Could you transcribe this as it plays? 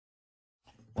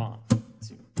1,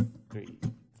 2, 3,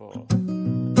 4.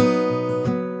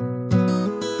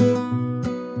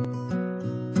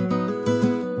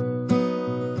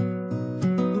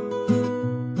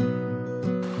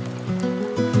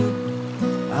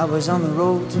 I was on the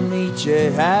road to meet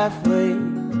you halfway.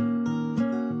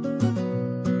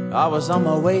 I was on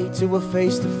my way to a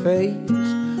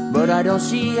face-to-face, but I don't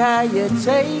see how you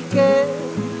take it.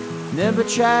 Never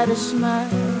try to smile,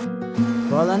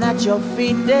 falling at your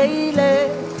feet daily.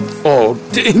 Oh,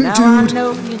 dang, now dude. I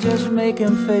know you're just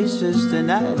making faces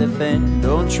tonight. Defend,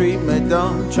 don't treat me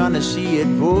dumb, trying to see it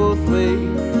both ways.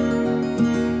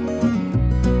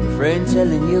 Your friend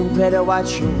telling you better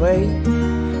watch your way,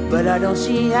 but I don't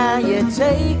see how you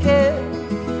take it.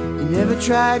 You never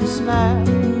try to smile,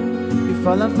 you're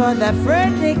falling for that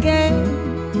friendly game.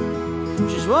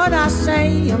 Just what I say,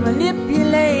 you're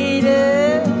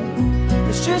manipulated.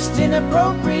 It's just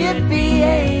inappropriate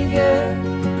behavior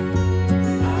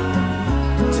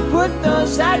to put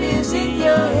those ideas in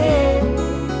your head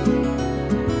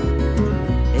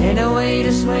in a way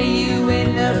to sway you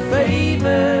in a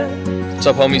favor. What's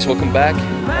up, homies? Welcome back.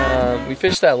 We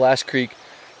fished that last creek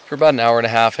for about an hour and a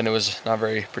half, and it was not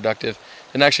very productive.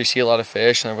 Didn't actually see a lot of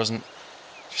fish, and there wasn't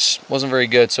very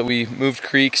good. So we moved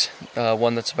creeks,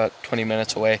 one that's about 20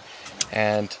 minutes away,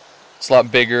 and it's a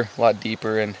lot bigger, a lot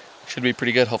deeper, and should be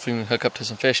pretty good. Hopefully we can hook up to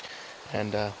some fish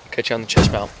and catch you on the chest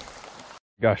mount.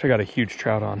 Gosh, I got a huge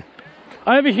trout on.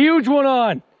 I have a huge one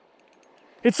on.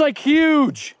 It's like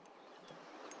huge.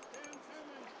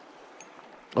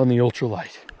 On the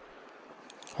ultralight.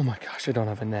 Oh my gosh, I don't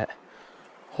have a net.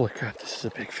 Holy crap, this is a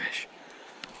big fish.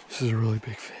 This is a really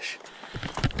big fish.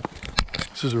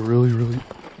 This is a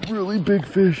really big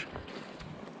fish.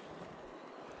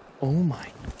 Oh my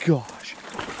gosh.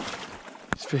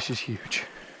 This fish is huge.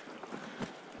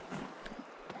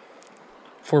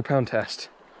 4-pound test.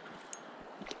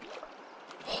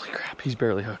 Holy crap, he's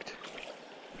barely hooked.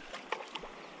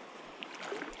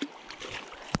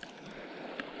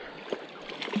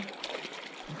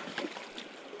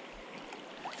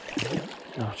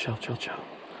 Oh, chill.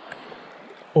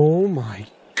 Oh my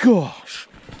gosh.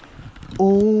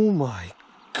 Oh my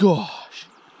gosh.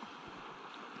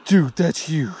 Dude, that's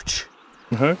huge.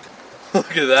 Uh-huh.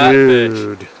 Look at that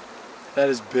dude. fish. That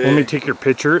is big. Let me take your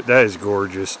picture. That is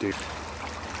gorgeous, dude.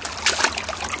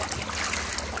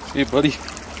 Hey, buddy.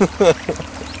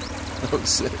 That was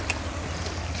sick.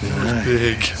 It was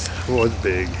big. It was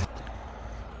big.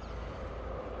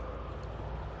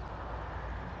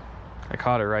 I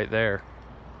caught it right there.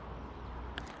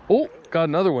 Oh, got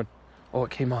another one. Oh,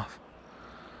 it came off.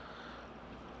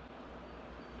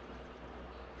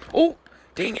 Oh,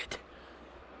 dang it.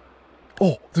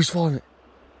 Oh, there's fly in it.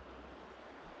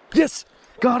 Yes,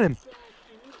 got him.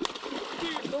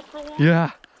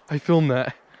 Yeah, I filmed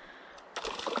that.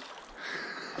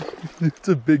 It's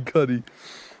a big cutty.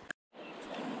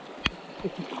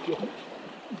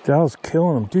 That was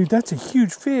killing him. Dude, that's a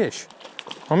huge fish.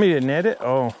 Want me to net it?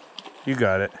 Oh, you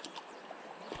got it.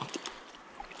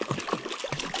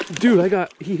 Dude,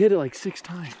 he hit it like 6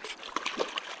 times.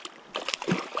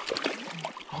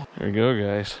 There you go,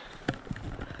 guys.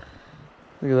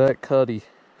 Look at that cutty.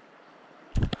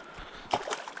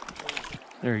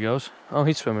 There he goes. Oh,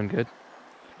 he's swimming good.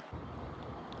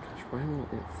 Gosh, why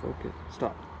won't it focus?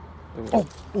 Stop. Oh,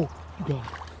 you got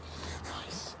it.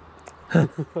 Nice. I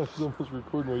was almost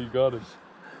recording while you got him.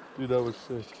 Dude, that was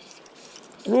sick.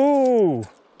 Whoa!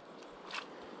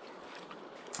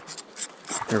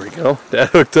 There we go. That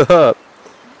hooked up.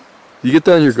 You get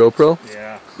that on your GoPro?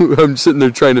 Yeah. I'm sitting there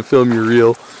trying to film your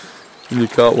reel, and you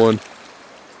caught one.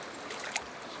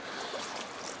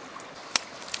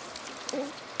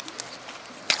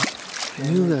 I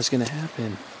knew that was gonna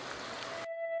happen.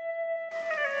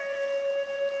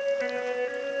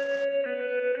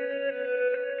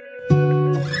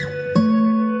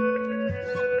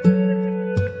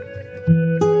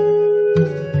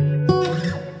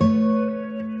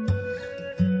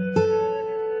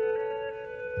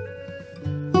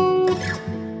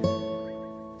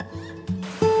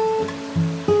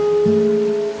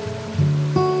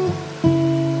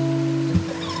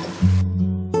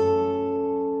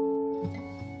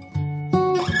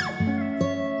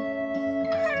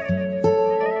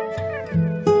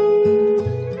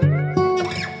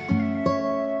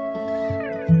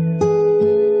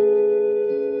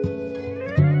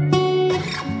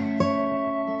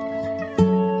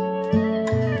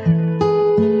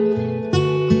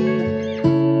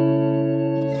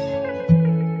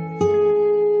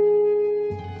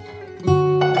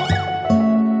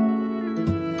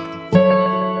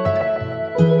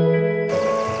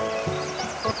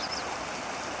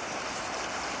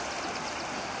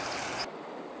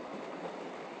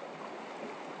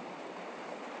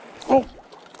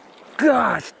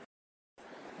 gosh.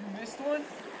 You missed one?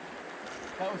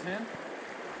 That was him?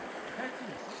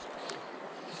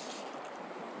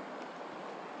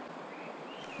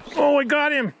 Oh, I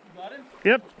got him. You got him?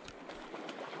 Yep.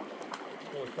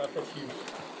 Holy crap, that's huge.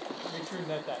 Make sure you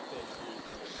net that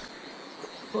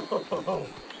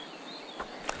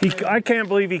fish. I can't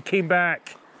believe he came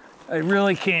back. I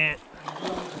really can't.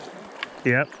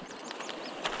 Yep.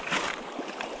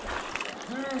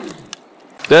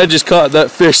 Dad just caught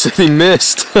that fish that he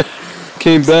missed.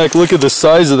 Came back. Look at the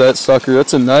size of that sucker.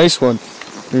 That's a nice one.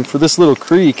 I mean, for this little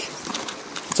creek,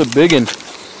 it's a big one.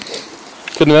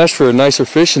 Couldn't have asked for a nicer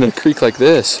fish in a creek like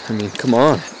this. I mean, come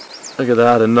on. Look at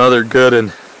that. Another good one.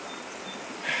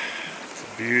 It's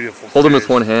a beautiful Hold him fish. with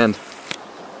one hand.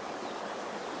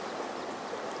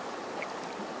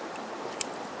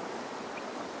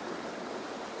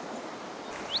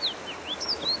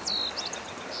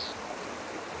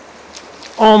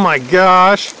 Oh my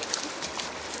gosh.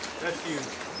 That's huge.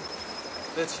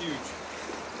 That's huge.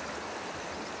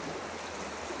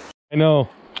 I know.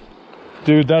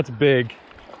 Dude, that's big.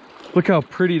 Look how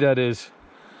pretty that is.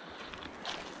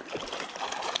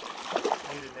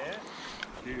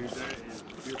 Dude, that is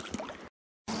beautiful.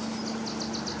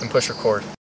 And push record.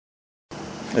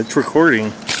 It's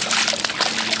recording.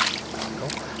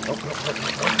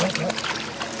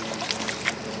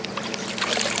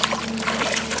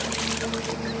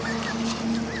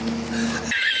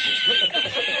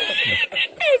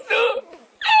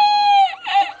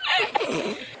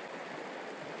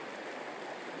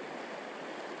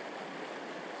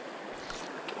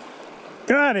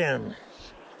 Got him.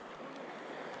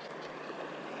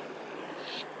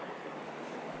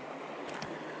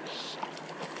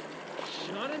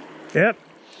 You got him? Yep.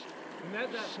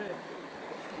 Net that fish.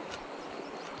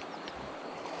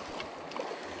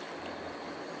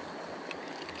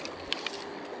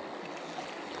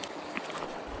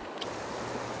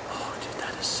 Oh, dude,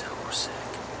 that is so sick.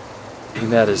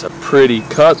 And that is a pretty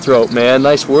cutthroat, man.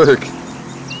 Nice work.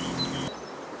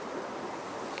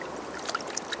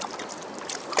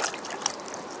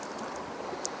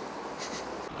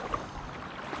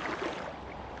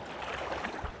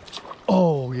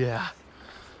 Oh, yeah.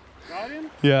 Got him?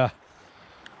 Yeah.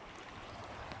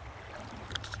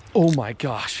 Oh my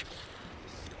gosh.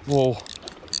 Whoa.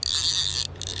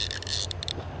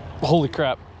 Holy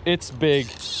crap. It's big.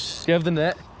 Do you have the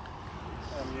net?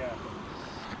 Yeah.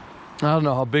 I don't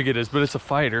know how big it is, but it's a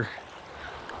fighter.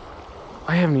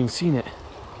 I haven't even seen it.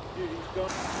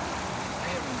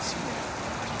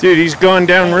 Dude, he's gone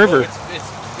downriver. It's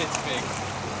big.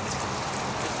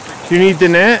 Do you need the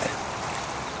net?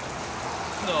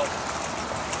 No. I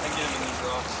get him in these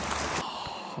rocks.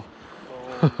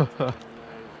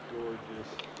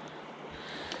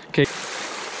 Okay.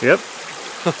 Yep.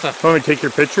 Want me to take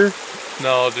your picture?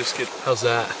 No, just get. How's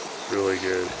that? Really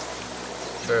good.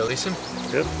 Should I release him?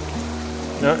 Yep.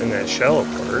 Not in that shallow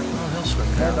part. Oh, he'll swim.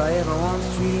 Have I ever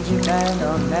once treated you bad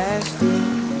or nasty?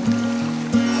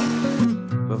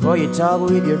 Before you talk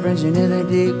with your friends, you never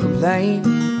did complain.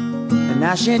 And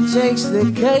now she takes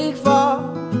the cake for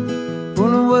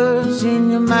putting words in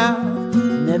your mouth.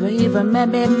 Never even met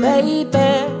me, baby.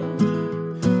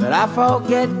 But I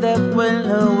forget that when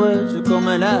her words are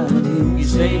coming out of you, you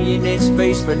say you need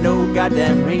space for no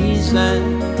goddamn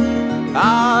reason.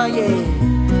 Oh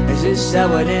yeah, is this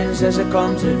how it ends as it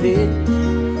comes of it?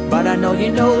 But I know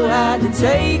you know how to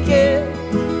take it,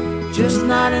 just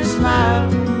nod and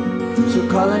smile. So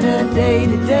calling her day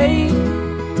to day,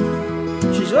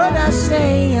 she's what I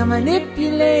say, a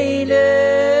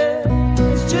manipulator.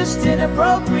 It's just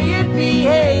inappropriate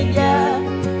behavior.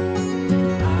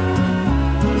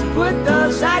 Put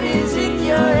those ideas in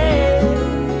your head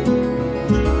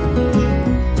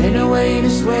in a way to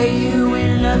sway you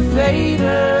in a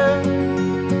favor.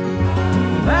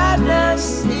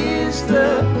 Madness is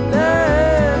the